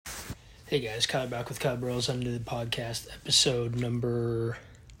Hey guys, Kyle back with Kyle Bourell under the podcast, episode number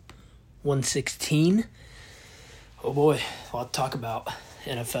 116. Oh boy, a lot to talk about.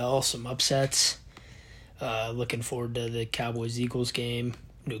 NFL, some upsets. Looking forward to the Cowboys-Eagles game,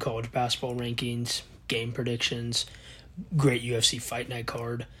 new college basketball rankings, game predictions, great UFC Fight Night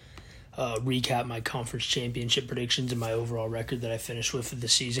card. Recap my conference championship predictions and my overall record that I finished with for the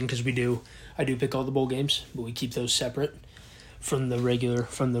season, because I do pick all the bowl games, but we keep those separate from the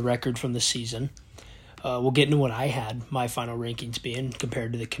record from the season. We'll get into what I had my final rankings being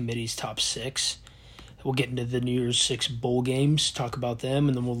compared to the committee's top six. We'll get into the New Year's Six bowl games, talk about them,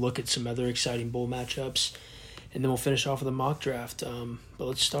 and then we'll look at some other exciting bowl matchups, and then we'll finish off with a mock draft. But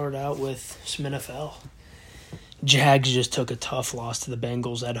let's start out with some NFL. Jags just took a tough loss to the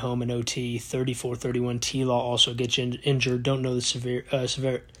Bengals at home in OT, 34-31. T-Law also gets injured. Don't know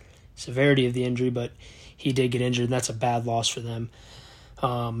the severity of the injury, but he did get injured, and that's a bad loss for them.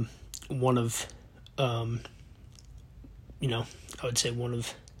 I would say one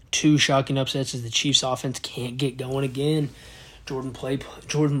of two shocking upsets is the Chiefs' offense can't get going again.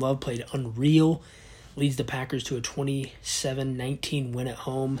 Jordan Love played unreal, leads the Packers to a 27-19 win at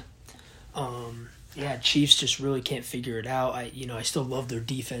home. Chiefs just really can't figure it out. I still love their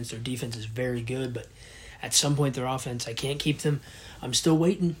defense. Their defense is very good, but at some point their offense, I can't keep them. I'm still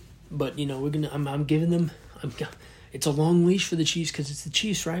waiting. But, I'm giving them, it's a long leash for the Chiefs because it's the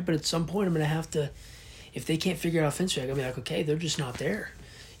Chiefs, right? But at some point I'm going to have to, if they can't figure it out offensively, I'm going to be like, okay, they're just not there.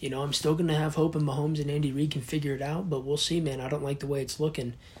 I'm still going to have hope in Mahomes and Andy Reid can figure it out, but we'll see, man. I don't like the way it's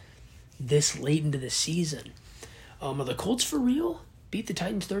looking this late into the season. Are the Colts for real? Beat the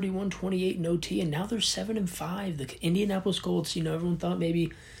Titans 31-28 in OT, and now they're 7-5. The Indianapolis Colts, everyone thought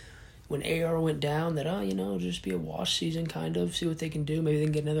maybe when AR went down that, just be a wash season kind of, see what they can do. Maybe they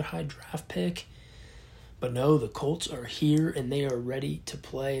can get another high draft pick. But no, the Colts are here and they are ready to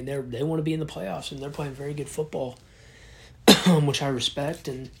play, and they want to be in the playoffs, and they're playing very good football, which I respect.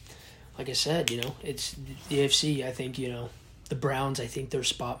 And like I said, it's the AFC. I think, the Browns, I think their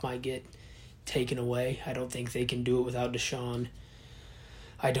spot might get taken away. I don't think they can do it without Deshaun.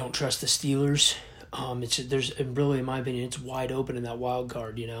 I don't trust the Steelers. Really, in my opinion, it's wide open in that wild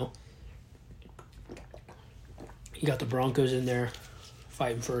card, You got the Broncos in there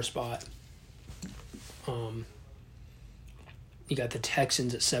fighting for a spot. You got the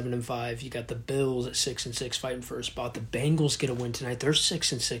Texans at 7-5. You got the Bills at 6-6 fighting for a spot. The Bengals get a win tonight. They're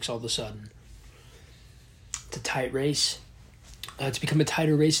 6-6 all of a sudden. It's a tight race. It's become a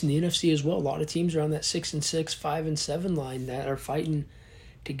tighter race in the NFC as well. A lot of teams are on that 6-6, 5-7 line that are fighting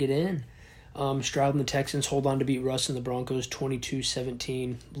to get in. Stroud and the Texans hold on to beat Russ and the Broncos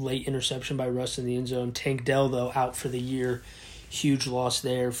 22-17. Late interception by Russ in the end zone. Tank Dell, though, out for the year. Huge loss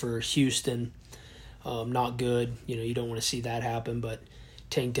there for Houston. Not good. You don't want to see that happen, but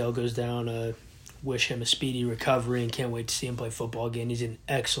Tank Dell goes down. Wish him a speedy recovery and can't wait to see him play football again. He's an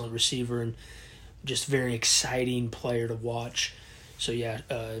excellent receiver and just very exciting player to watch. So,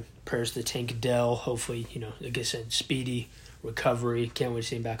 prayers to Tank Dell. Hopefully, like I said, speedy recovery. Can't wait to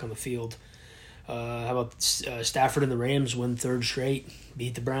see him back on the field. How about Stafford and the Rams win third straight,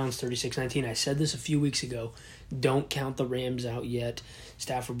 beat the Browns 36-19. I said this a few weeks ago. Don't count the Rams out yet.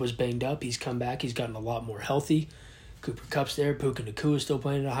 Stafford was banged up. He's come back. He's gotten a lot more healthy. Cooper Kupp's there. Puka Nacua is still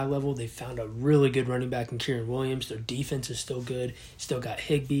playing at a high level. They found a really good running back in Kieran Williams. Their defense is still good. Still got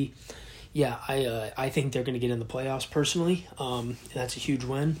Higbee. Yeah, I think they're going to get in the playoffs personally. That's a huge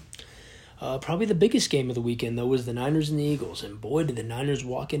win. Probably the biggest game of the weekend, though, was the Niners and the Eagles. And boy, did the Niners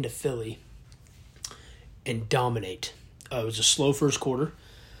walk into Philly and dominate. It was a slow first quarter.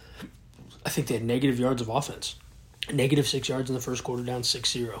 I think they had negative yards of offense. Negative 6 yards in the first quarter, down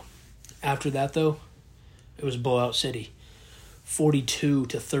 6-0. After that, though, it was blowout city.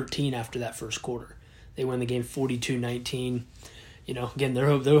 42-13 after that first quarter. They win the game 42-19. Again, they're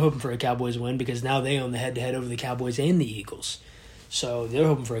hoping for a Cowboys win because now they own the head-to-head over the Cowboys and the Eagles. So they're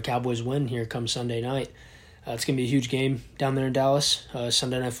hoping for a Cowboys win here come Sunday night. It's going to be a huge game down there in Dallas.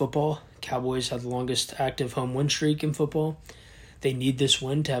 Sunday Night Football. Cowboys have the longest active home win streak in football. They need this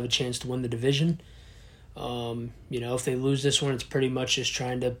win to have a chance to win the division. If they lose this one, it's pretty much just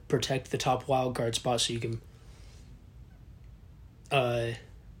trying to protect the top wild card spot so you can play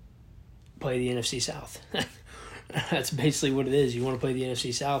the NFC South. That's basically what it is. You want to play the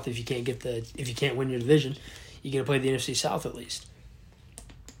NFC South. If you can't win your division, you got to play the NFC South at least.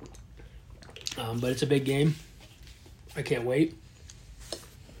 But it's a big game. I can't wait.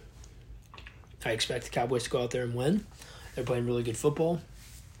 I expect the Cowboys to go out there and win. They're playing really good football.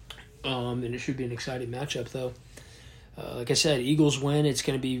 And it should be an exciting matchup, though. Like I said, Eagles win, it's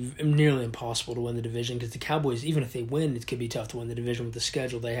going to be nearly impossible to win the division because the Cowboys, even if they win, it could be tough to win the division with the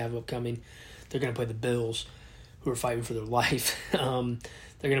schedule they have upcoming. They're going to play the Bills, who are fighting for their life.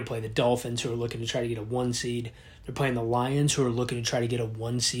 They're going to play the Dolphins, who are looking to try to get a 1 seed. They're playing the Lions, who are looking to try to get a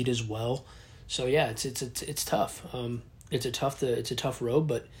 1 seed as well. So yeah, it's tough. It's a tough road,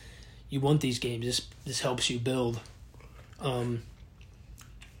 but you want these games. This helps you build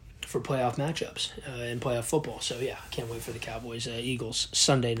for playoff matchups and playoff football. So yeah, I can't wait for the Cowboys Eagles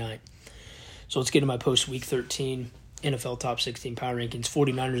Sunday night. So let's get to my post week 13 NFL top 16 power rankings.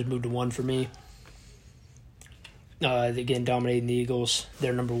 49ers moved to 1 for me. Again, dominating the Eagles.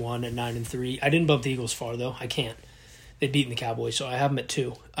 They're number 1 at 9-3. I didn't bump the Eagles far though. I can't. They've beaten the Cowboys, so I have them at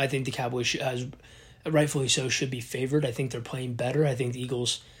 2. I think the Cowboys rightfully so, should be favored. I think they're playing better. I think the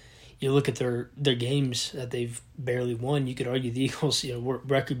Eagles, you look at their games that they've barely won, you could argue the Eagles,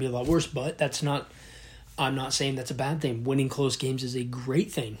 record would be a lot worse, but I'm not saying that's a bad thing. Winning close games is a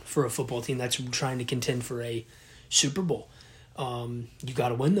great thing for a football team that's trying to contend for a Super Bowl. You got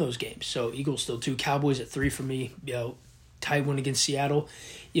to win those games. So Eagles still 2, Cowboys at 3 for me. Tight win against Seattle.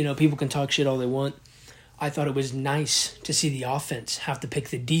 People can talk shit all they want. I thought it was nice to see the offense have to pick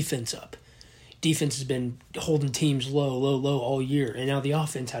the defense up. Defense has been holding teams low all year, and now the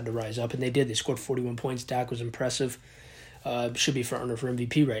offense had to rise up, and they did. They scored 41 points. Dak was impressive. Should be front runner for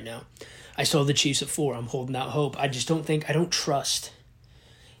MVP right now. I still have the Chiefs at 4. I'm holding out hope. I don't trust.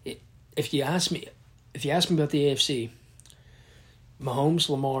 If you ask me about the AFC, Mahomes,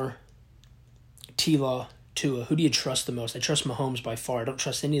 Lamar, T-Law, Tua, who do you trust the most? I trust Mahomes by far. I don't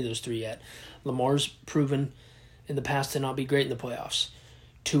trust any of those 3 yet. Lamar's proven in the past to not be great in the playoffs.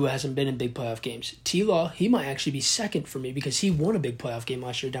 Tua hasn't been in big playoff games. T-Law, he might actually be second for me because he won a big playoff game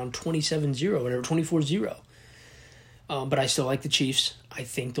last year down 27-0, whatever, 24-0. But I still like the Chiefs. I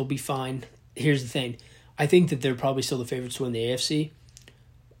think they'll be fine. Here's the thing. I think that they're probably still the favorites to win the AFC.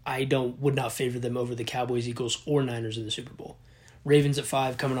 I would not favor them over the Cowboys, Eagles, or Niners in the Super Bowl. Ravens at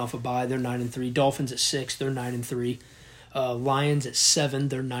 5, coming off a bye, they're 9-3. Dolphins at 6, they're 9-3. Lions at 7,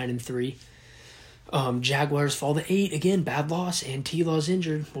 they're 9-3. Jaguars fall to 8, again, bad loss, and T-Law's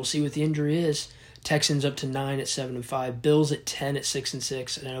injured. We'll see what the injury is. Texans up to 9 at 7-5. Bills at 10 at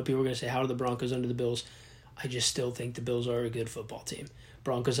 6-6. And I know people are going to say, how are the Broncos under the Bills? I just still think the Bills are a good football team.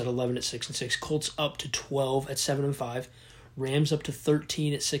 Broncos at 11 at 6-6. Colts up to 12 at 7-5. Rams up to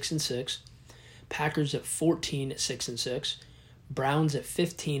 13 at 6-6. Packers at 14 at 6-6. Browns at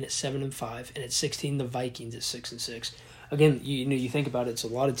 15 at 7-5. And at 16, the Vikings at 6-6. Again, you think about it, it's a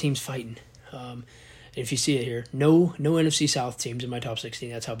lot of teams fighting. If you see it here, no NFC South teams in my top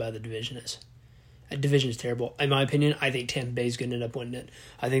 16. That's how bad the division is. That division is terrible. In my opinion, I think Tampa Bay is going to end up winning it.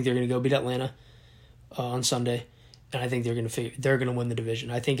 I think they're going to go beat Atlanta on Sunday, and I think they're going to win the division.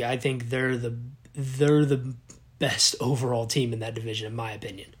 I think they're the best overall team in that division, in my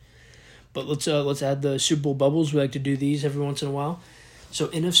opinion. But let's add the Super Bowl bubbles. We like to do these every once in a while. So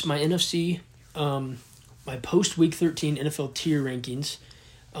my NFC, my post Week 13 NFL tier rankings.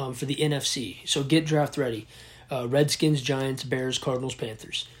 For the NFC. So get draft ready. Redskins, Giants, Bears, Cardinals,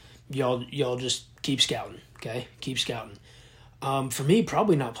 Panthers. Y'all just keep scouting, okay? Keep scouting. For me,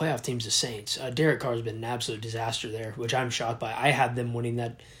 probably not playoff teams, the Saints. Derek Carr's been an absolute disaster there, which I'm shocked by. I had them winning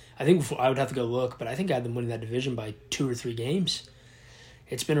that. I think before I would have to go look, but I think I had them winning that division by 2 or 3 games.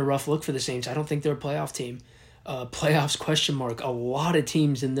 It's been a rough look for the Saints. I don't think they're a playoff team. Playoffs question mark. A lot of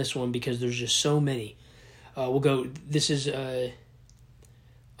teams in this one because there's just so many. We'll go. This is.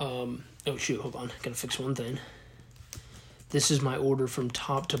 Oh shoot, hold on. Gotta fix one thing. This is my order from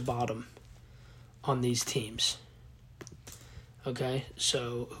top to bottom on these teams. Okay,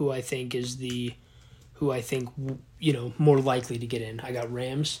 so who I think more likely to get in. I got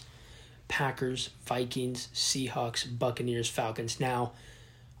Rams, Packers, Vikings, Seahawks, Buccaneers, Falcons. Now,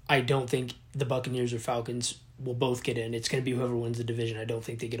 I don't think the Buccaneers or Falcons will both get in. It's going to be whoever wins the division. I don't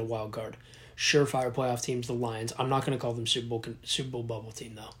think they get a wild card. Surefire playoff teams, the Lions. I'm not going to call them Super Bowl bubble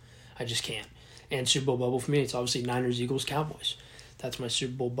team, though. I just can't. And Super Bowl bubble for me, it's obviously Niners, Eagles, Cowboys. That's my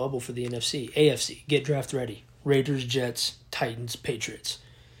Super Bowl bubble for the NFC. AFC, get draft ready. Raiders, Jets, Titans, Patriots.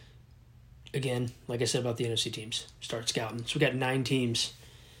 Again, like I said about the NFC teams, start scouting. So we got 9 teams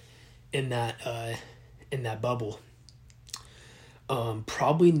in that bubble.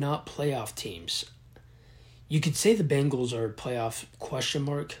 Probably not playoff teams. You could say the Bengals are playoff question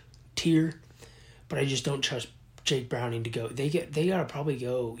mark tier, but I just don't trust Jake Browning to go. They gotta probably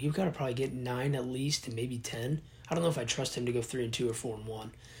go. You've got to probably get 9 at least, and maybe 10. I don't know if I trust him to go 3-2 or 4-1.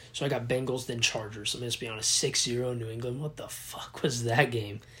 So I got Bengals, then Chargers. I'm gonna be honest. 6-0 New England. What the fuck was that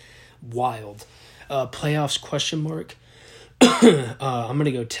game? Wild. Playoffs question mark. I'm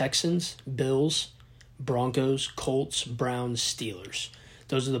gonna go Texans, Bills, Broncos, Colts, Browns, Steelers.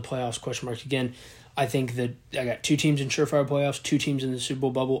 Those are the playoffs question marks. Again, I think that I got 2 teams in surefire playoffs, 2 teams in the Super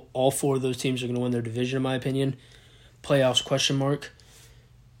Bowl bubble. All 4 of those teams are going to win their division, in my opinion. Playoffs question mark.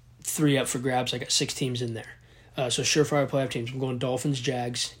 3 up for grabs. I got 6 teams in there. So surefire playoff teams. I'm going Dolphins,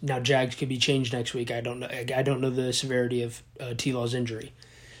 Jags. Now Jags could be changed next week. I don't know the severity of T-Law's injury.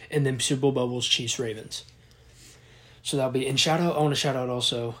 And then Super Bowl bubbles, Chiefs, Ravens. So that'll be. And I want to shout out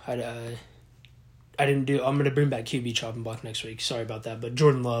also. I'm going to bring back QB chopping block next week. Sorry about that, but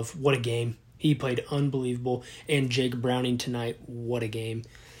Jordan Love, what a game. He played unbelievable. And Jake Browning tonight, what a game.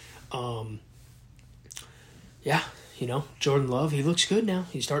 Yeah, Jordan Love, he looks good now.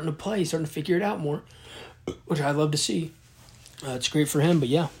 He's starting to play. He's starting to figure it out more, which I'd love to see. It's great for him, but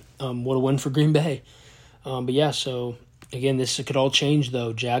yeah, what a win for Green Bay. But yeah, so again, this could all change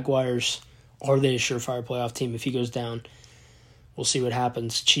though. Jaguars, are they a surefire playoff team? If he goes down, we'll see what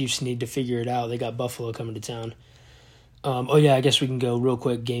happens. Chiefs need to figure it out. They got Buffalo coming to town. I guess we can go real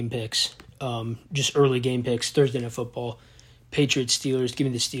quick game picks. Just early game picks. Thursday Night Football. Patriots, Steelers. Give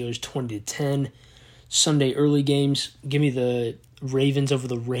me the Steelers 20-10. Sunday early games. Give me the Ravens over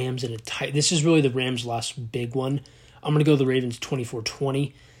the Rams in a tight. This is really the Rams' last big one. I'm going to go the Ravens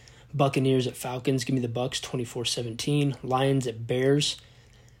 24-20. Buccaneers at Falcons. Give me the Bucs 24-17. Lions at Bears.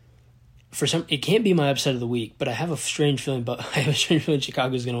 It can't be my upset of the week, but I have a strange feeling.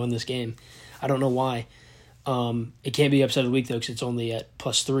 Chicago's going to win this game. I don't know why. It can't be upset of the week though, because it's only at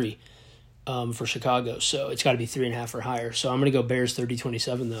 +3 for Chicago, so it's got to be 3.5 or higher. So I'm going to go Bears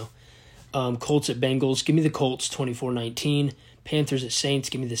 30-27 though. Colts at Bengals. Give me the Colts 24-19. Panthers at Saints.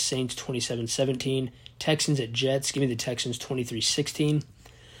 Give me the Saints 27-17. Texans at Jets. Give me the Texans 23-16.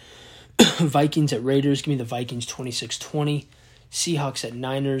 Vikings at Raiders. Give me the Vikings 26-20. Seahawks at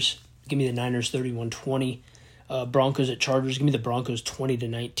Niners. Give me the Niners 31-20. Broncos at Chargers. Give me the Broncos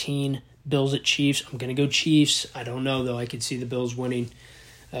 20-19. Bills at Chiefs. I'm going to go Chiefs. I don't know, though. I could see the Bills winning.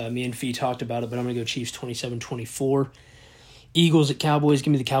 Me and Fee talked about it, but I'm going to go Chiefs 27-24. Eagles at Cowboys.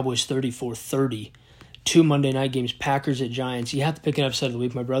 Give me the Cowboys 34-30. 2 Monday night games. Packers at Giants. You have to pick an upset of the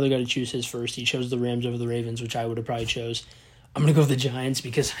week. My brother got to choose his first. He chose the Rams over the Ravens, which I would have probably chose. I'm going to go with the Giants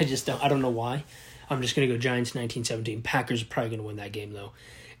because I don't know why. I'm just going to go Giants 19-17. Packers are probably going to win that game, though.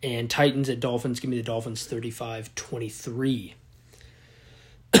 And Titans at Dolphins. Give me the Dolphins 35-23.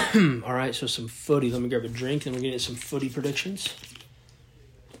 All right, so some footy. Let me grab a drink, and we're going to get some footy predictions.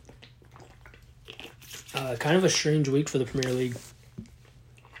 Kind of a strange week for the Premier League.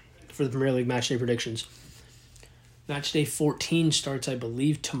 For the Premier League matchday predictions. Matchday 14 starts, I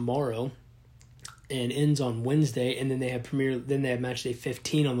believe, tomorrow, and ends on Wednesday, and then they have matchday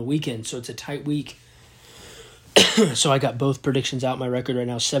 15 on the weekend. So it's a tight week. So I got both predictions out. My record right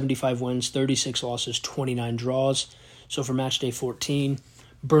now: 75 wins, 36 losses, 29 draws. So for matchday 14.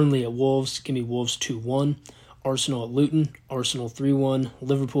 Burnley at Wolves, give me Wolves 2-1. Arsenal at Luton, Arsenal 3-1.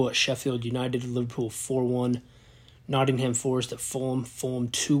 Liverpool at Sheffield United, Liverpool 4-1. Nottingham Forest at Fulham, Fulham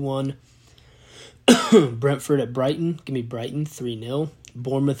 2-1. Brentford at Brighton, give me Brighton 3-0.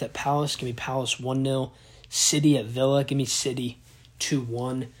 Bournemouth at Palace, give me Palace 1-0. City at Villa, give me City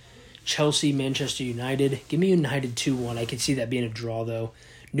 2-1. Chelsea, Manchester United, give me United 2-1. I could see that being a draw though.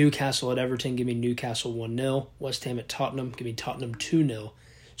 Newcastle at Everton, give me Newcastle 1-0. West Ham at Tottenham, give me Tottenham 2-0.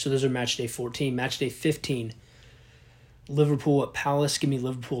 So those are matchday 14. Matchday 15, Liverpool at Palace, give me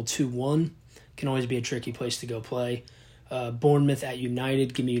Liverpool 2-1. Can always be a tricky place to go play. Bournemouth at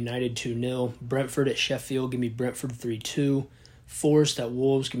United, give me United 2-0. Brentford at Sheffield, give me Brentford 3-2. Forest at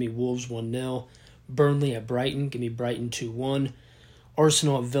Wolves, give me Wolves 1-0. Burnley at Brighton, give me Brighton 2-1.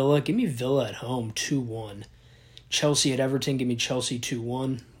 Arsenal at Villa, give me Villa at home 2-1. Chelsea at Everton, give me Chelsea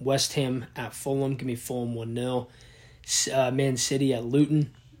 2-1. West Ham at Fulham, give me Fulham 1-0. Man City at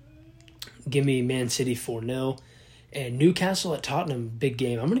Luton, give me Man City 4-0. And Newcastle at Tottenham, big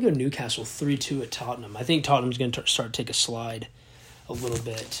game. I'm going to go Newcastle 3-2 at Tottenham. I think Tottenham's going to start to take a slide a little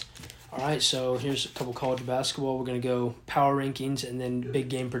bit. All right, so here's a couple college basketball. We're going to go power rankings and then big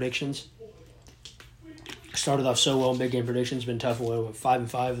game predictions. Started off so well in big game predictions. Been tough. We went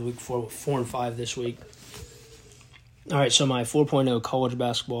 5-5 the week before. Went 4-5 this week. All right, so my 4.0 college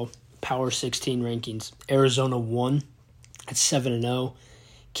basketball power 16 rankings. Arizona 1 at 7-0.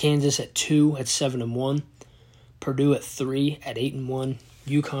 Kansas at 2 at 7-1. Purdue at 3 at 8-1.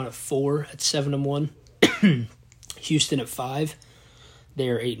 UConn at 4 at 7-1. Houston at 5. They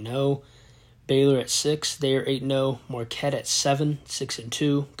are 8-0. Baylor at 6. They are 8-0. Marquette at 7,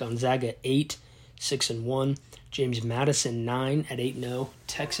 6-2. Gonzaga at 8, 6-1. James Madison 9 at 8-0.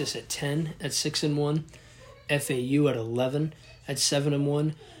 Texas at 10 at 6-1. FAU at 11 at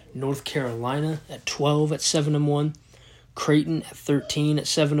 7-1. North Carolina at 12 at 7-1. Creighton at 13 at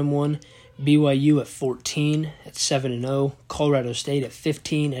 7-1. BYU at 14 at 7-0. Colorado State at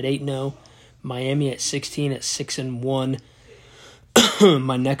 15 at 8-0. Miami at 16 at 6-1.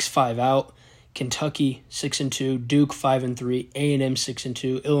 My next 5 out: Kentucky 6-2, Duke 5-3, A&M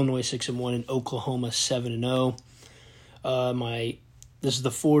 6-2, Illinois 6-1, and Oklahoma 7-0. This is the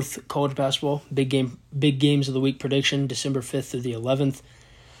 4th college basketball big games of the week prediction, December 5th through the 11th.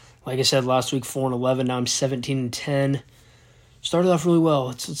 Like I said last week, 4-11. Now I'm 17-10. Started off really well.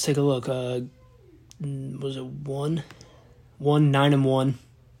 Let's take a look. Was it 9-1,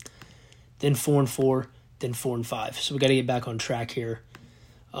 then 4-4, then 4-5. So we got to get back on track here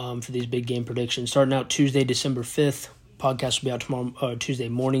for these big game predictions. Starting out Tuesday, December 5th. Podcast will be out tomorrow, Tuesday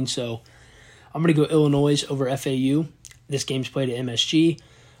morning. So I'm going to go Illinois over FAU. This game's played at MSG.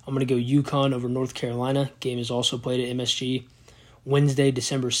 I'm going to go UConn over North Carolina. Game is also played at MSG. Wednesday,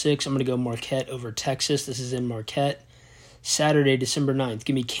 December 6th, I'm going to go Marquette over Texas. This is in Marquette. Saturday, December 9th,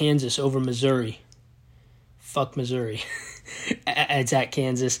 give me Kansas over Missouri. Fuck Missouri. It's at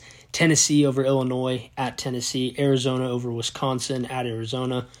Kansas. Tennessee over Illinois, at Tennessee. Arizona over Wisconsin, at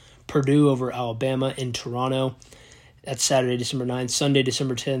Arizona. Purdue over Alabama in Toronto. That's Saturday, December 9th. Sunday,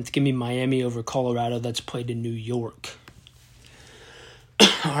 December 10th, give me Miami over Colorado. That's played in New York.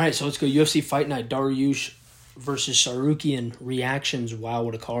 All right, so let's go UFC Fight Night. Dariush versus Sarukian reactions. Wow,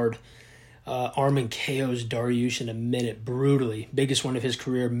 what a card. Armin KOs Dariush in a minute, brutally. Biggest one of his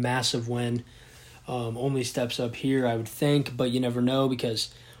career, massive win. Only steps up here, I would think, but you never know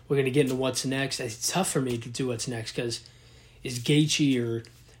because we're going to get into what's next. It's tough for me to do what's next because is Gaethje or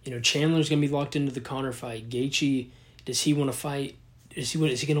Chandler's going to be locked into the Conor fight. Gaethje, does he want to fight? Is he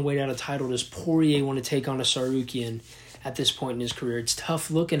going to wait out a title? Does Poirier want to take on a Sarukian at this point in his career? It's tough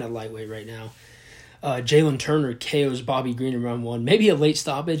looking at lightweight right now. Jalen Turner KOs Bobby Green in round 1. Maybe a late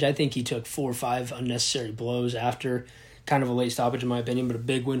stoppage. I think he took 4 or 5 unnecessary blows after. Kind of a late stoppage in my opinion, but a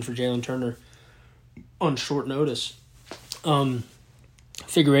big win for Jalen Turner on short notice.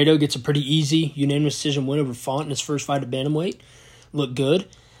 Figueiredo gets a pretty easy unanimous decision win over Font in his first fight at bantamweight. Looked good.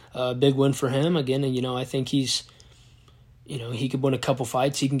 Big win for him. Again, and I think he's, he could win a couple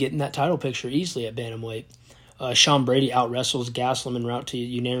fights. He can get in that title picture easily at bantamweight. Sean Brady out-wrestles Gaslam en route to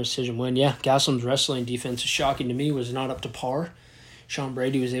unanimous decision win. Yeah, Gaslam's wrestling defense, shocking to me, was not up to par. Sean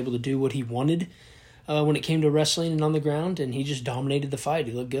Brady was able to do what he wanted when it came to wrestling and on the ground, and he just dominated the fight.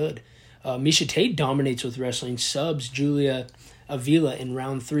 He looked good. Miesha Tate dominates with wrestling, subs Julia Avila in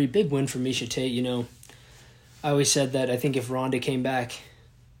round 3. Big win for Miesha Tate. I always said that I think if Ronda came back,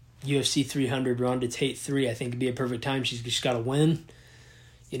 UFC 300, Ronda Tate 3, I think it'd be a perfect time. She's just got to win.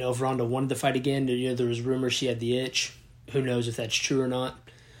 If Ronda wanted to fight again, there was rumors she had the itch. Who knows if that's true or not.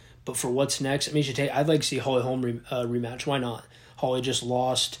 But for what's next, Miesha Tate, I'd like to see Holly Holm rematch. Why not? Holly just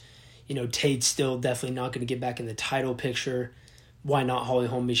lost. Tate's still definitely not going to get back in the title picture. Why not Holly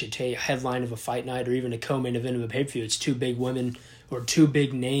Holm, Miesha Tate, headline of a fight night or even a co-main event of a pay-per-view? It's 2 big women or 2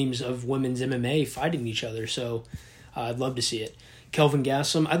 big names of women's MMA fighting each other. So I'd love to see it. Kelvin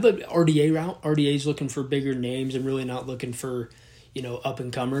Gastelum, I'd love RDA route. RDA's looking for bigger names and really not looking for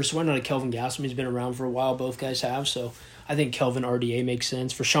up-and-comers. So why not a Kelvin Gastelum? He's been around for a while. Both guys have. So I think Kelvin RDA makes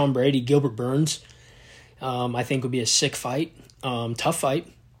sense. For Sean Brady, Gilbert Burns, I think would be a sick fight. Tough fight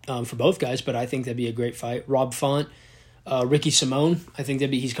for both guys, but I think that'd be a great fight. Rob Font, Ricky Simone, I think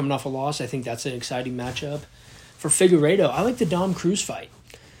he's coming off a loss. I think that's an exciting matchup. For Figueiredo, I like the Dom Cruz fight.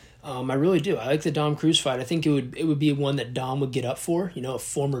 I really do. I like the Dom Cruz fight. I think it would be one that Dom would get up for. A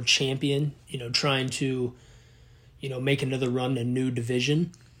former champion, trying to make another run in a new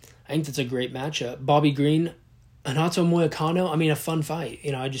division. I think that's a great matchup. Bobby Green, Anato Moicano, a fun fight.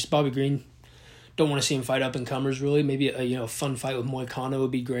 Bobby Green, don't want to see him fight up-and-comers, really. Maybe a fun fight with Moicano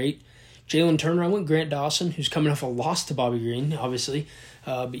would be great. Jalen Turner, I went Grant Dawson, who's coming off a loss to Bobby Green, obviously.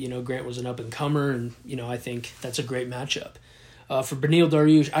 But Grant was an up-and-comer, and, I think that's a great matchup. For Beneil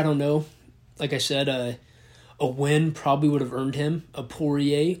Dariush, I don't know. Like I said, a win probably would have earned him a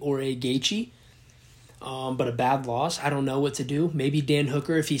Poirier or a Gaethje. But a bad loss, I don't know what to do. Maybe Dan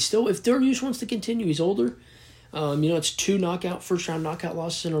Hooker, if Dariush wants to continue, he's older. It's 2 first-round knockout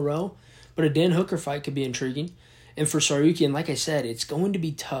losses in a row. But a Dan Hooker fight could be intriguing. And for Sarukian, like I said, it's going to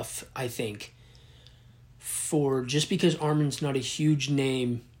be tough, I think, just because Armin's not a huge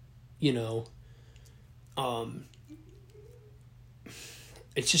name, it's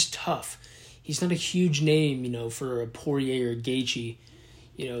just tough. He's not a huge name, for a Poirier or Gaethje.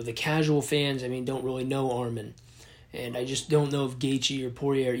 The casual fans, don't really know Armin. And I just don't know if Gaethje or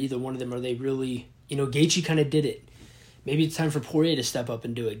Poirier, either one of them, are they really... Gaethje kind of did it. Maybe it's time for Poirier to step up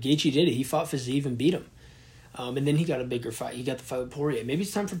and do it. Gaethje did it. He fought Fiziev and beat him. And then he got a bigger fight. He got the fight with Poirier. Maybe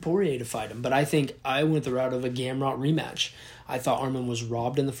it's time for Poirier to fight him. But I think I went the route of a Gamrot rematch. I thought Armin was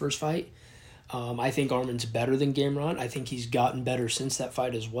robbed in the first fight. I think Armin's better than Gamrot. I think he's gotten better since that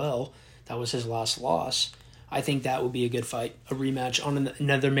fight as well. That was his last loss. I think that would be a good fight. A rematch on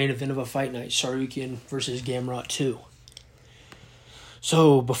another main event of a fight night. Sarukian versus Gamrot 2.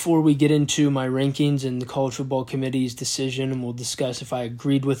 So before we get into my rankings and the College Football Committee's decision, and we'll discuss if I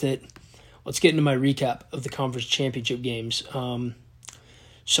agreed with it, let's get into my recap of the conference championship games.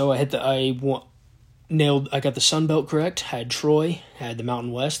 So I got the Sun Belt correct. I had Troy. I had the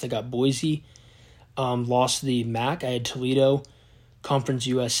Mountain West. I got Boise. Lost the MAC. I had Toledo. Conference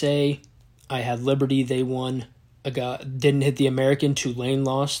USA. I had Liberty. They won. Didn't hit the American. Tulane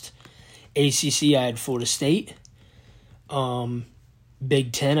lost. ACC. I had Florida State.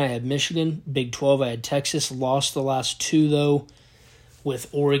 Big 10. I had Michigan. Big 12. I had Texas. Lost the last two though, with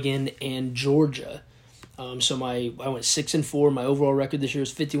Oregon and Georgia. So I went 6-4. My overall record this year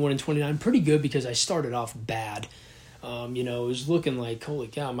is 51-29. Pretty good because I started off bad. It was looking like, holy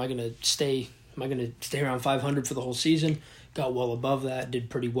cow, am I gonna stay around 500 for the whole season? Got well above that. Did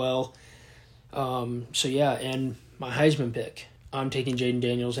pretty well. And my Heisman pick, I'm taking Jaden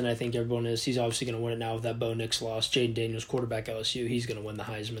Daniels, and I think everyone is. He's obviously going to win it now with that Bo Nix loss. Jaden Daniels, quarterback LSU, he's going to win the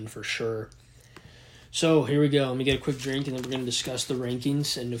Heisman for sure. So here we go. Let me get a quick drink, and then we're going to discuss the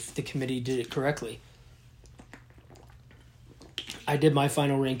rankings and if the committee did it correctly. I did my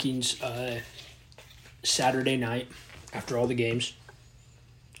final rankings Saturday night after all the games.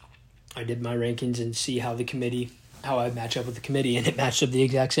 I did my rankings and see how I match up with the committee, and it matched up the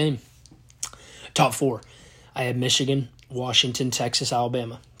exact same. Top 4. I had Michigan, Washington, Texas,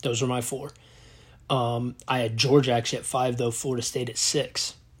 Alabama. Those were my 4. I had Georgia actually at 5, though, Florida State at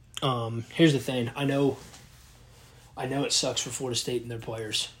 6. Here's the thing. I know it sucks for Florida State and their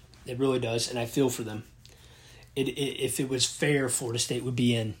players. It really does, and I feel for them. If it was fair, Florida State would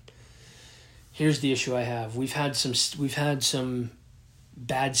be in. Here's the issue I have. We've had some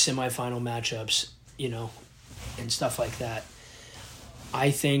bad semifinal matchups, and stuff like that. I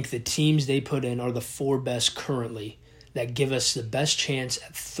think the teams they put in are the 4 best currently that give us the best chance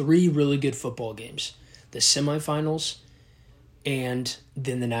at 3 really good football games. The semifinals and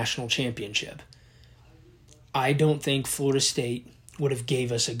then the national championship. I don't think Florida State would have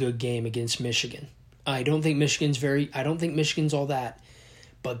gave us a good game against Michigan. I don't think Michigan's all that.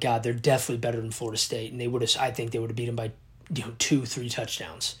 But God, they're definitely better than Florida State, and I think they would have beat them by 2-3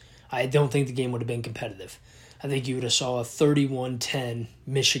 touchdowns. I don't think the game would have been competitive. I think you would have saw a 31-10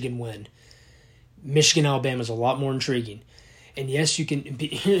 Michigan win. Michigan-Alabama is a lot more intriguing. And yes, you can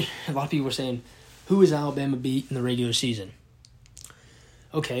be, a lot of people are saying, who has Alabama beat in the regular season?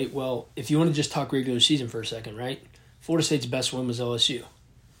 Okay, well, if you want to just talk regular season for a second, right? Florida State's best win was LSU.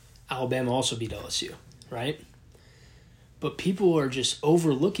 Alabama also beat LSU, right? But people are just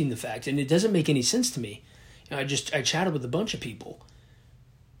overlooking the fact, and it doesn't make any sense to me. I chatted with a bunch of people.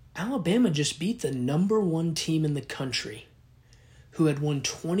 Alabama just beat the number 1 team in the country who had won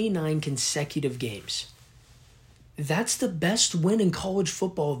 29 consecutive games. That's the best win in college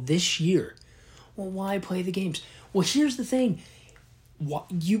football this year. Well, why play the games? Well, here's the thing.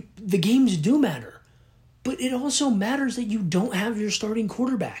 The games do matter, but it also matters that you don't have your starting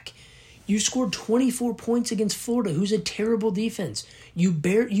quarterback. You scored 24 points against Florida, who's a terrible defense. You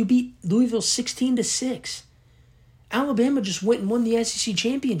beat Louisville 16-6. Alabama just went and won the SEC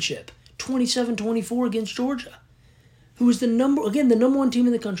championship, 27-24 against Georgia, who was the number 1 team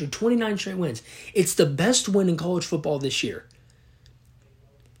in the country, 29 straight wins. It's the best win in college football this year,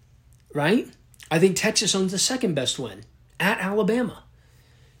 right? I think Texas owns the second best win at Alabama.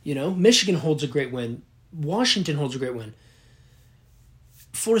 Michigan holds a great win. Washington holds a great win.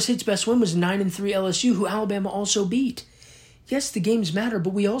 Florida State's best win was 9-3 LSU, who Alabama also beat. Yes, the games matter,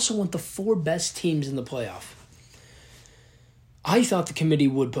 but we also want the 4 best teams in the playoff. I thought the committee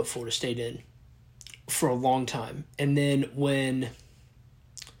would put Florida State in for a long time. And then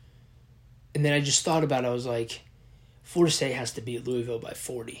I just thought about it. I was like, Florida State has to beat Louisville by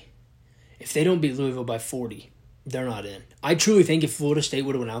 40. If they don't beat Louisville by 40, they're not in. I truly think if Florida State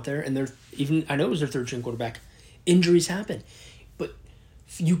would have went out there, and I know it was their third-string quarterback, injuries happen. But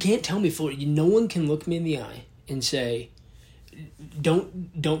you can't tell me Florida. No one can look me in the eye and say,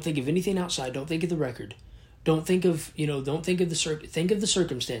 don't think of anything outside. Don't think of the record. Don't think of think of the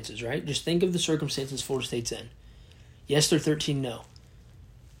circumstances, right? Just think of the circumstances Florida State's in. Yes, they're 13-0.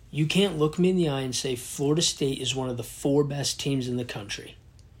 You can't look me in the eye and say Florida State is one of the 4 best teams in the country.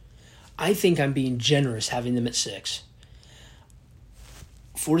 I think I'm being generous having them at 6.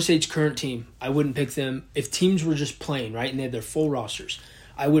 Florida State's current team, I wouldn't pick them. If teams were just playing, right, and they had their full rosters,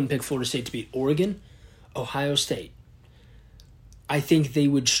 I wouldn't pick Florida State to beat Oregon, Ohio State. I think they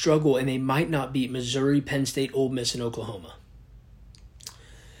would struggle, and they might not beat Missouri, Penn State, Ole Miss, and Oklahoma.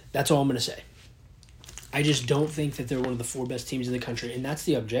 That's all I'm going to say. I just don't think that they're one of the 4 best teams in the country, and that's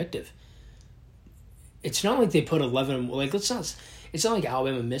the objective. It's not like they put 11. Like let's not. It's not like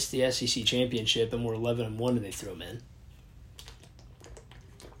Alabama missed the SEC championship and we're 11-1 and they threw them in.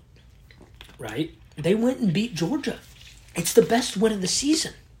 Right? They went and beat Georgia. It's the best win of the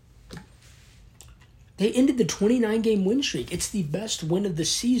season. They ended the 29-game win streak. It's the best win of the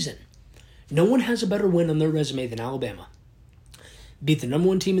season. No one has a better win on their resume than Alabama. Beat the number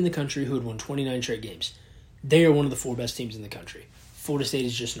 1 team in the country who had won 29 straight games. They are one of the 4 best teams in the country. Florida State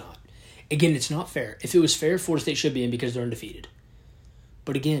is just not. Again, it's not fair. If it was fair, Florida State should be in because they're undefeated.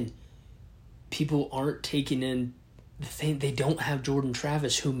 But again, people aren't taking in the thing. They don't have Jordan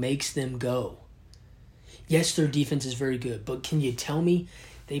Travis who makes them go. Yes, their defense is very good, but can you tell me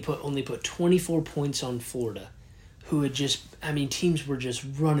they only put 24 points on Florida, who had just, teams were just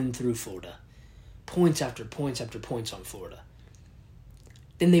running through Florida. Points after points after points on Florida.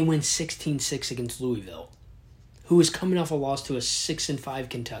 Then they win 16-6 against Louisville, who is coming off a loss to a 6-5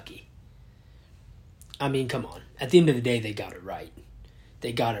 Kentucky. Come on. At the end of the day, they got it right.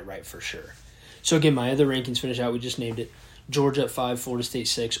 They got it right for sure. So again, my other rankings finish out. We just named it. Georgia at 5, Florida State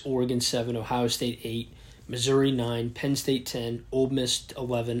 6, Oregon 7, Ohio State 8, Missouri 9, Penn State 10, Ole Miss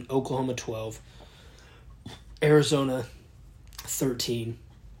 11, Oklahoma 12, Arizona 13,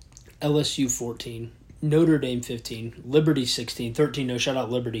 LSU 14, Notre Dame 15, Liberty 16, 13, no, shout out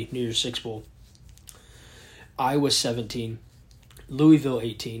Liberty, New Year's Six Bowl, Iowa 17, Louisville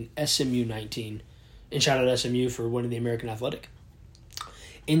 18, SMU 19, and shout out SMU for winning the American Athletic.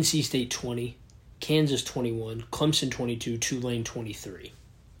 NC State 20, Kansas 21, Clemson 22, Tulane 23.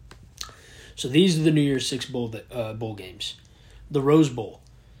 So these are the New Year's Six bowl games. The Rose Bowl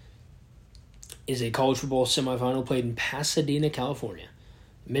is a college football semifinal played in Pasadena, California.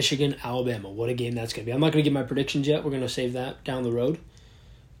 Michigan, Alabama. What a game that's going to be. I'm not going to give my predictions yet. We're going to save that down the road.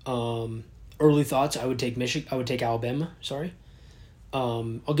 Early thoughts, I would take Alabama, sorry.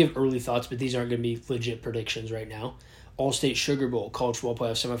 I'll give early thoughts, but these aren't going to be legit predictions right now. All-State Sugar Bowl, college football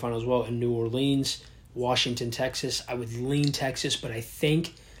playoff semifinal as well in New Orleans, Washington, Texas. I would lean Texas, but I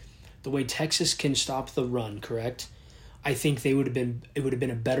think the way Texas can stop the run, correct? I think it would have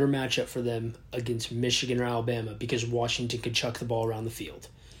been a better matchup for them against Michigan or Alabama because Washington could chuck the ball around the field.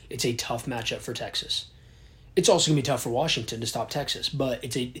 It's a tough matchup for Texas. It's also going to be tough for Washington to stop Texas, but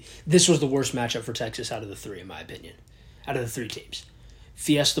this was the worst matchup for Texas out of the 3, in my opinion, out of the 3 teams.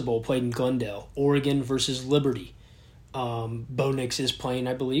 Fiesta Bowl played in Glendale, Oregon versus Liberty. Bo Nix is playing,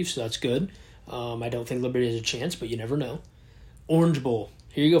 I believe, so that's good. I don't think Liberty has a chance, but you never know. Orange Bowl.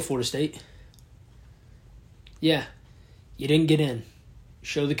 Here you go, Florida State. Yeah, you didn't get in.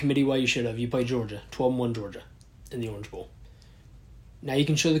 Show the committee why you should have. You played Georgia, 12-1 Georgia in the Orange Bowl. Now you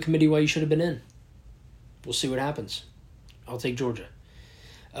can show the committee why you should have been in. We'll see what happens. I'll take Georgia.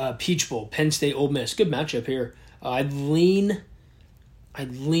 Peach Bowl, Penn State, Ole Miss. Good matchup here. I'd lean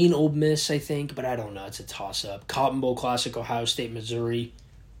Ole Miss, I think, but I don't know. It's a toss-up. Cotton Bowl Classic, Ohio State, Missouri.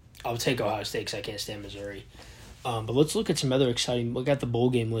 I'll take Ohio State because I can't stand Missouri. But let's look at some other exciting. We got the bowl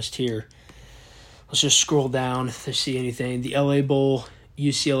game list here. Let's just scroll down to see anything. The LA Bowl,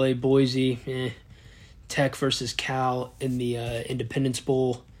 UCLA, Boise, Tech versus Cal in the Independence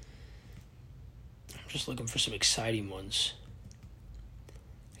Bowl. I'm just looking for some exciting ones.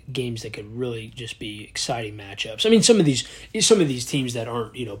 Games that could really just be exciting matchups. Some of these teams that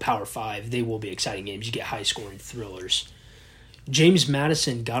aren't, Power 5, they will be exciting games. You get high-scoring thrillers. James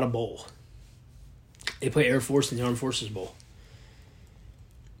Madison got a bowl. They play Air Force in the Armed Forces Bowl.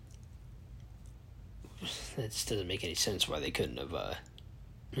 That just doesn't make any sense why they couldn't have,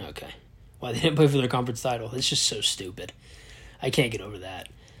 why they didn't play for their conference title. It's just so stupid. I can't get over that.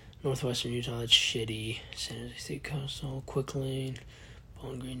 Northwestern Utah, that's shitty. San Jose State Coastal, Quick Lane,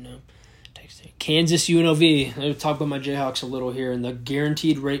 Bowling Green, no. Texas, Kansas, UNLV. I'll talk about my Jayhawks a little here. In the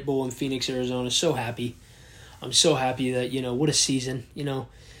Guaranteed Rate Bowl in Phoenix, Arizona. So happy. I'm so happy that, what a season.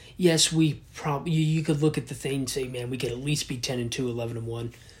 Yes, we probably, you could look at the thing and say, man, we could at least be 10-2,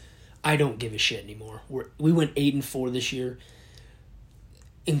 11-1. I don't give a shit anymore. We went 8-4 this year.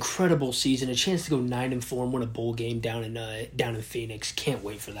 Incredible season. A chance to go 9-4 and win a bowl game down in Phoenix. Can't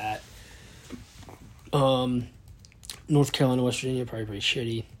wait for that. North Carolina, West Virginia, probably pretty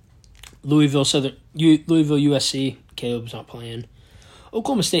shitty. Louisville, USC. Caleb's not playing.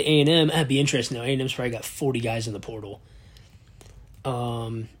 Oklahoma State, A&M. That'd be interesting now. A&M's probably got 40 guys in the portal.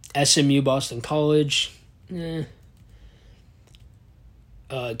 SMU, Boston College.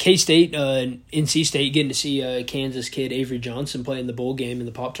 K-State, NC State, getting to see Kansas kid Avery Johnson play in the bowl game in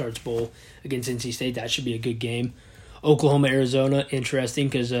the Pop-Tarts Bowl against NC State. That should be a good game. Oklahoma, Arizona, interesting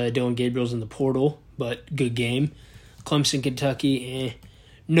because Dylan Gabriel's in the portal, but good game. Clemson, Kentucky,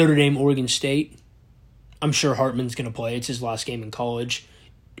 Notre Dame, Oregon State. I'm sure Hartman's going to play. It's his last game in college.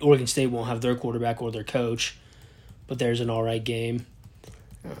 Oregon State won't have their quarterback or their coach, but there's an all right game.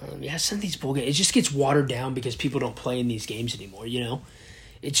 Some of these bowl games, it just gets watered down because people don't play in these games anymore, you know?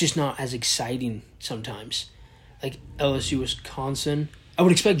 It's just not as exciting sometimes. Like LSU, Wisconsin. I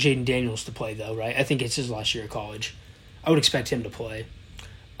would expect Jaden Daniels to play, though, right? I think it's his last year of college. I would expect him to play.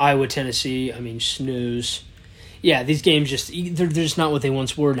 Iowa, Tennessee, snooze. Yeah, these games they're just not what they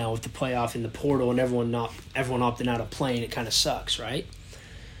once were now with the playoff and the portal and everyone opting out of playing. It kind of sucks, right?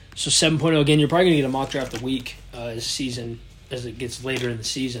 So 7.0, again, you're probably going to get a mock draft a week as it gets later in the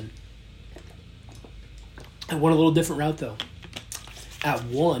season. I went a little different route, though. At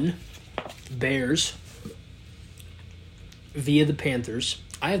 1, Bears via the Panthers.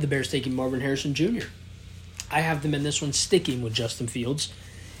 I have the Bears taking Marvin Harrison Jr. I have them in this one sticking with Justin Fields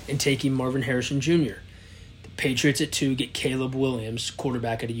and taking Marvin Harrison Jr. The Patriots at 2 get Caleb Williams,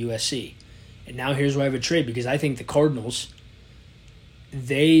 quarterback at USC. And now here's why I have a trade, because I think the Cardinals,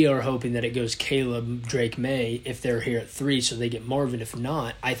 they are hoping that it goes Caleb, Drake May if they're here at 3, so they get Marvin. If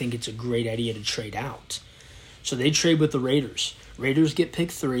not, I think it's a great idea to trade out. So they trade with the Raiders. Raiders get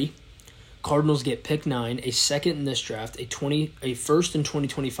pick 3. Cardinals get pick 9, a second in this draft, a first in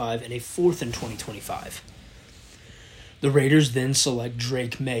 2025, and a fourth in 2025. The Raiders then select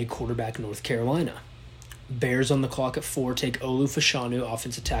Drake May, quarterback, North Carolina. Bears on the clock at 4 take Olu Fashanu,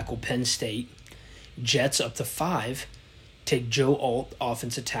 offensive tackle, Penn State. Jets up to 5 take Joe Alt,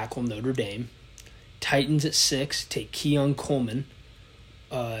 offensive tackle, Notre Dame. Titans at 6 take Keon Coleman,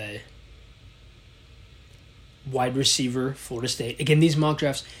 wide receiver, Florida State. Again, these mock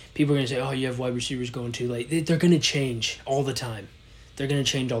drafts, people are going to say, oh, you have wide receivers going too late. They're going to change all the time.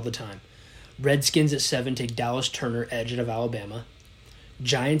 Redskins at 7 take Dallas Turner, edge out of Alabama.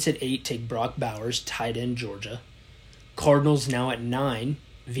 Giants at 8 take Brock Bowers, tight end, Georgia. Cardinals now at 9,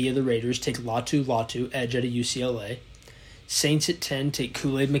 via the Raiders, take Latu, edge out of UCLA. Saints at 10 take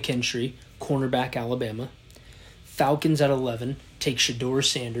Kool-Aid McKinstry, cornerback, Alabama. Falcons at 11 take Shedeur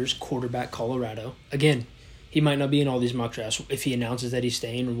Sanders, quarterback, Colorado. Again, he might not be in all these mock drafts. If he announces that he's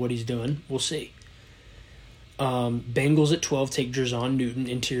staying or what he's doing, we'll see. Bengals at 12 take Jerzon Newton,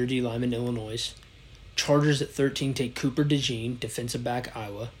 interior D lineman, Illinois. Chargers at 13 take Cooper DeJean, defensive back,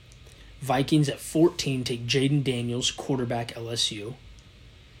 Iowa. Vikings at 14 take Jaden Daniels, quarterback, LSU.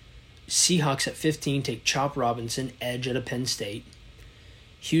 Seahawks at 15 take Chop Robinson, edge out of Penn State.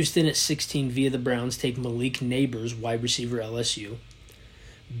 Houston at 16 via the Browns take Malik Neighbors, wide receiver, LSU.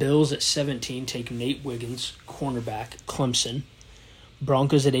 Bills at 17 take Nate Wiggins, cornerback, Clemson.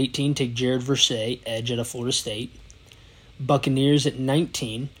 Broncos at 18 take Jared Versay, edge out of Florida State. Buccaneers at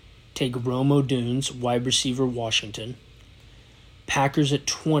 19 take Rome Odunze, wide receiver, Washington. Packers at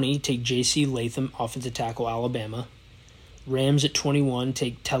 20 take J.C. Latham, offensive tackle, Alabama. Rams at 21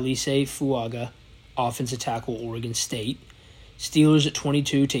 take Talise Fuaga, offensive tackle, Oregon State. Steelers at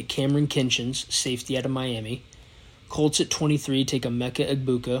 22 take Cameron Kinchins, safety out of Miami. Colts at 23 take Emeka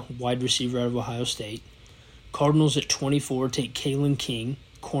Egbuka, wide receiver out of Ohio State. Cardinals at 24 take Kalen King,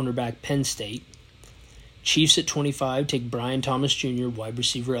 cornerback, Penn State. Chiefs at 25 take Brian Thomas Jr., wide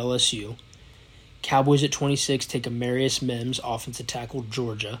receiver, LSU. Cowboys at 26 take Amarius Mims, offensive tackle,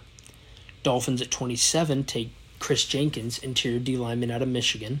 Georgia. Dolphins at 27 take Chris Jenkins, interior D lineman out of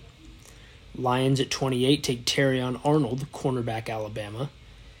Michigan. Lions at 28 take Terrion Arnold, cornerback, Alabama.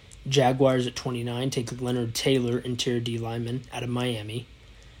 Jaguars at 29 take Leonard Taylor, interior D lineman out of Miami.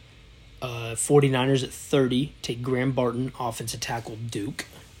 49ers at 30 take Graham Barton, offensive tackle, Duke.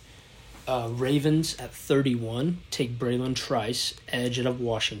 Ravens at 31 take Braylon Trice, edge out of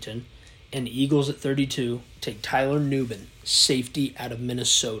Washington. And Eagles at 32 take Tyler Nubin, safety out of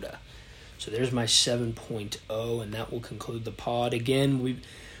Minnesota. So there's my 7.0, and that will conclude the pod. Again,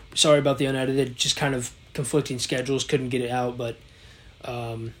 sorry about the unedited, just kind of conflicting schedules, couldn't get it out, but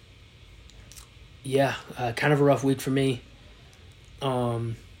kind of a rough week for me.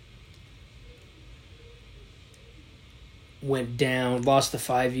 Went down, lost the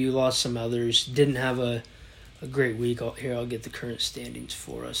 5U, lost some others, didn't have a great week. I'll get the current standings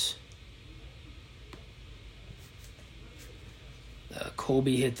for us.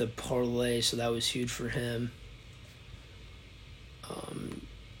 Colby hit the parlay, so that was huge for him.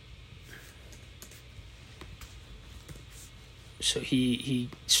 So he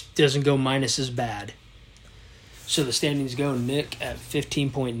doesn't go minus as bad. So the standings go: Nick at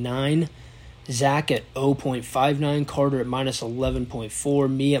 15.9, Zach at 0.59, Carter at minus 11.4,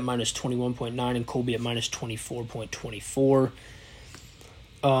 me at minus 21.9, and Colby at minus 24.24.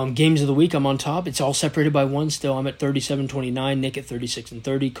 Games of the week, I'm on top. It's all separated by one still. I'm at 37.29, Nick at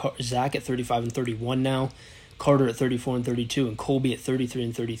 36.30, Zach at 35.31 now, Carter at 34.32, and Colby at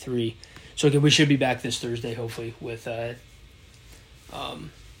 33.33. So okay, we should be back this Thursday, hopefully, with KB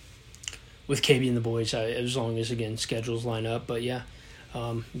and the boys, as long as, again, schedules line up. But, yeah,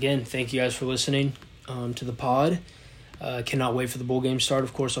 again, thank you guys for listening to the pod. Cannot wait for the bowl game start.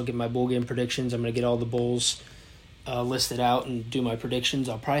 Of course, I'll get my bowl game predictions. I'm going to get all the bowls listed out and do my predictions.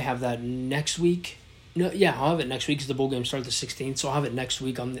 I'll probably have that next week. No, yeah, I'll have it next week because the bowl game starts the 16th. So I'll have it next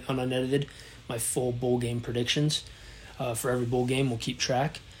week on Unedited, my full bowl game predictions for every bowl game. We'll keep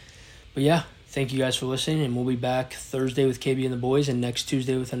track. But, yeah, thank you guys for listening, and we'll be back Thursday with KB and the boys and next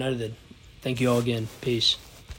Tuesday with Unedited. Thank you all again. Peace.